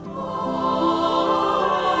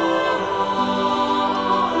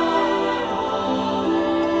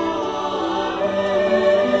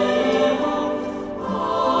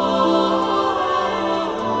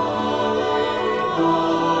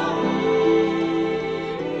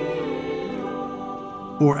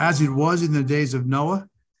For as it was in the days of Noah,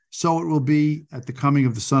 so it will be at the coming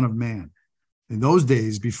of the Son of Man. In those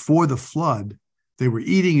days, before the flood, they were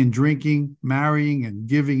eating and drinking, marrying and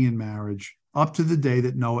giving in marriage, up to the day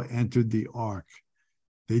that Noah entered the ark.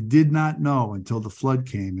 They did not know until the flood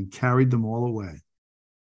came and carried them all away.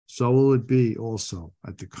 So will it be also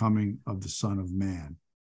at the coming of the Son of Man.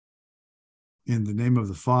 In the name of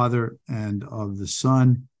the Father, and of the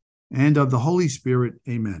Son, and of the Holy Spirit,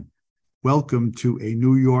 amen. Welcome to a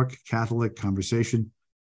New York Catholic Conversation.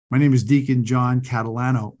 My name is Deacon John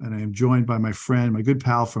Catalano, and I am joined by my friend, my good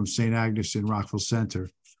pal from St. Agnes in Rockville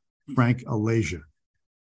Center, Frank Alasia.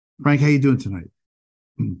 Frank, how you doing tonight?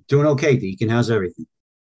 Doing okay, Deacon. How's everything?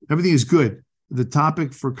 Everything is good. The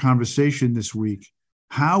topic for conversation this week,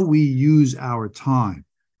 how we use our time.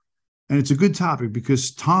 And it's a good topic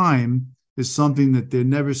because time is something that there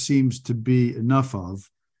never seems to be enough of.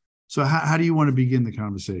 So how do you want to begin the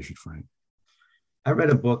conversation, Frank? I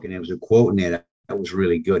read a book and there was a quote in there that was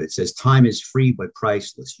really good. It says, time is free but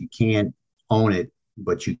priceless. You can't own it,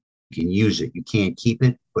 but you can use it. You can't keep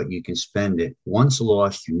it, but you can spend it. Once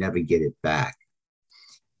lost, you never get it back.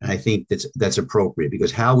 And I think that's appropriate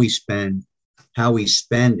because how we spend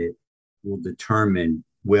it will determine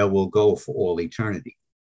where we'll go for all eternity.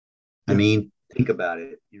 Yeah. I mean, think about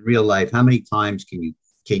it. In real life, how many times can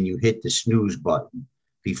you hit the snooze button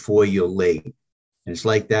before you're late? And it's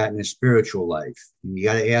like that in a spiritual life. You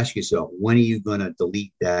got to ask yourself, when are you going to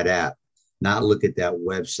delete that app? Not look at that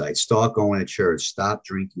website, start going to church, stop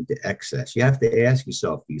drinking to excess. You have to ask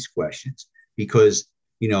yourself these questions because,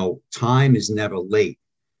 time is never late.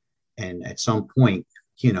 And at some point,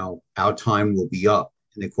 our time will be up.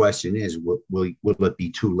 And the question is, will it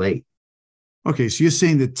be too late? Okay, so you're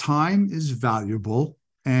saying that time is valuable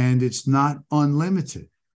and it's not unlimited.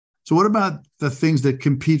 So what about the things that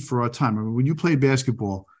compete for our time? I mean, when you played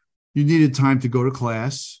basketball, you needed time to go to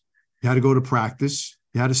class, you had to go to practice,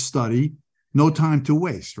 you had to study, no time to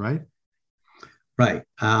waste, right? Right.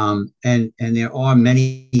 And there are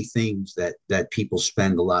many things that people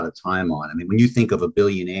spend a lot of time on. I mean, when you think of a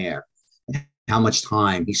billionaire, how much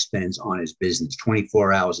time he spends on his business,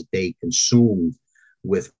 24 hours a day consumed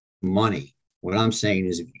with money. What I'm saying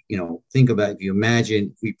is, think about, if you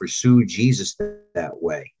imagine if we pursue Jesus that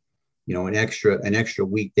way, an extra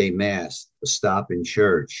weekday mass, a stop in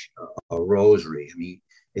church, a rosary. I mean,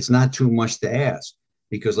 it's not too much to ask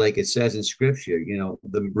because like it says in scripture,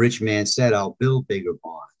 the rich man said, I'll build bigger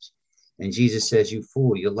barns. And Jesus says, you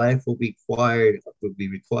fool, your life will be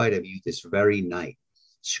required of you this very night.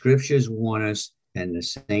 Scriptures warn us and the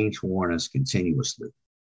saints warn us continuously.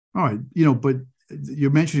 All right. But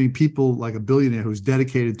you're mentioning people like a billionaire who's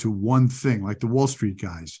dedicated to one thing, like the Wall Street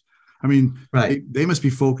guys. I mean, right. They must be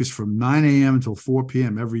focused from 9 a.m. until 4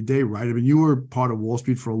 p.m. every day, right? I mean, you were part of Wall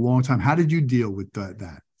Street for a long time. How did you deal with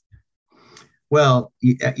that? Well,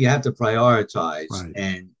 you have to prioritize.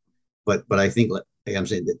 Right. But I think, like I'm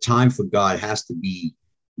saying, the time for God has to be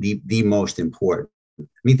the most important. I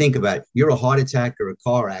mean, think about it. You're a heart attack or a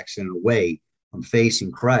car accident away from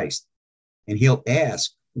facing Christ. And he'll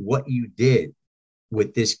ask what you did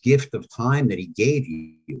with this gift of time that he gave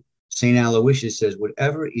you. St. Aloysius says,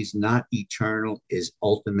 whatever is not eternal is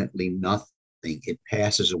ultimately nothing. It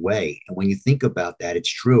passes away. And when you think about that, it's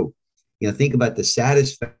true. Think about the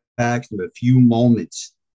satisfaction of a few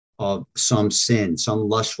moments of some sin, some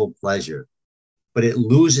lustful pleasure. But it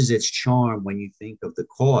loses its charm when you think of the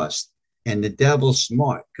cost. And the devil's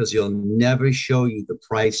smart because he'll never show you the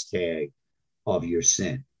price tag of your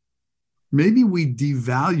sin. Maybe we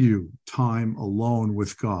devalue time alone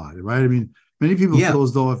with God, right? I mean, many people feel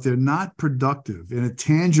as though if they're not productive in a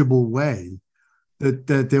tangible way, that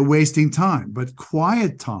they're wasting time. But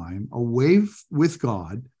quiet time away with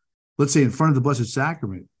God, let's say in front of the Blessed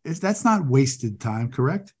Sacrament, that's not wasted time,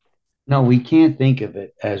 correct? No, we can't think of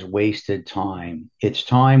it as wasted time. It's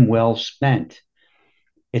time well spent.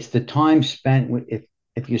 It's the time spent with,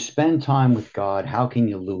 if you spend time with God, how can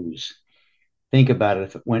you lose? Think about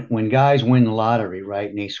it. When guys win the lottery, right,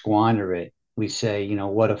 and they squander it, we say,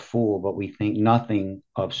 what a fool, but we think nothing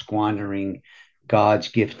of squandering God's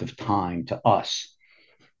gift of time to us.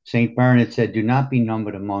 St. Bernard said, do not be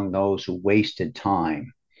numbered among those who wasted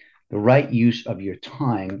time. The right use of your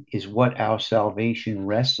time is what our salvation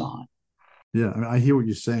rests on. Yeah, I mean, I hear what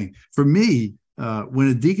you're saying. For me, when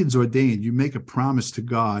a deacon's ordained, you make a promise to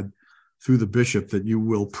God through the bishop that you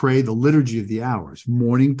will pray the liturgy of the hours,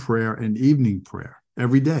 morning prayer and evening prayer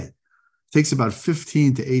every day. It takes about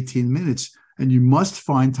 15 to 18 minutes, and you must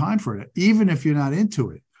find time for it. Even if you're not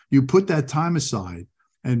into it, you put that time aside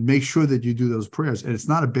and make sure that you do those prayers. And it's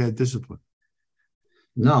not a bad discipline.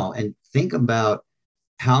 No, and think about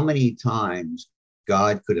how many times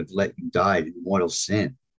God could have let you die in mortal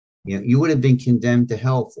sin. You would have been condemned to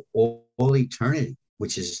hell for all eternity,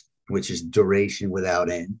 which is duration without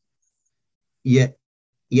end. Yet,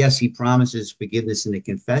 yes, he promises forgiveness in the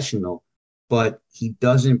confessional, but he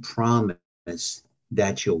doesn't promise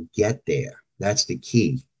that you'll get there. That's the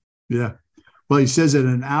key. Yeah. Well, he says at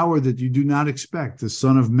an hour that you do not expect, the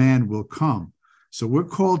Son of Man will come. So we're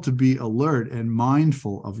called to be alert and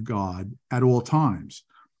mindful of God at all times.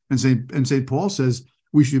 And St. Paul says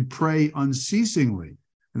we should pray unceasingly.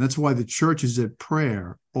 And that's why the church is at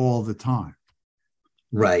prayer all the time.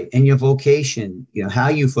 Right. And your vocation, how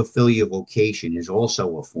you fulfill your vocation is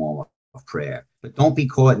also a form of prayer. But don't be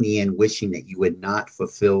caught in the end wishing that you had not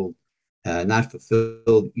fulfilled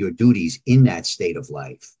your duties in that state of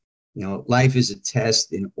life. Life is a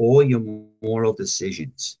test in all your moral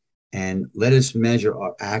decisions. And let us measure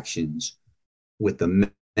our actions with the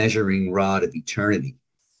measuring rod of eternity.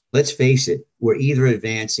 Let's face it, we're either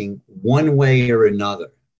advancing one way or another.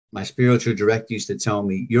 My spiritual director used to tell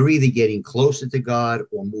me, you're either getting closer to God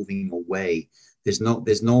or moving away. There's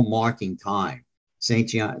no marking time. St.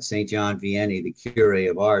 John Vianney, the curé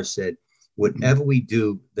of ours, said, whatever we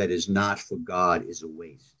do that is not for God is a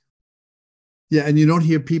waste. Yeah, and you don't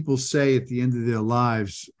hear people say at the end of their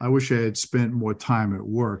lives, I wish I had spent more time at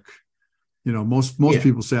work. Most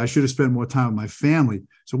people say, I should have spent more time with my family.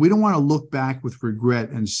 So we don't want to look back with regret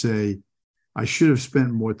and say, I should have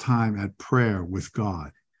spent more time at prayer with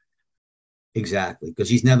God. Exactly, because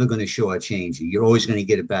he's never going to shortchange you. You're always going to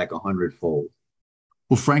get it back 100-fold.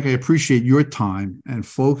 Well, Frank, I appreciate your time. And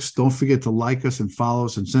folks, don't forget to like us and follow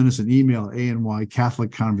us and send us an email at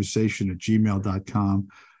anycatholicconversation@gmail.com.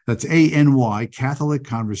 That's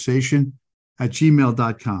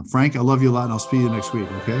anycatholicconversation@gmail.com. Frank, I love you a lot, and I'll see you next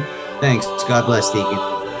week, okay? Thanks. God bless, Deacon.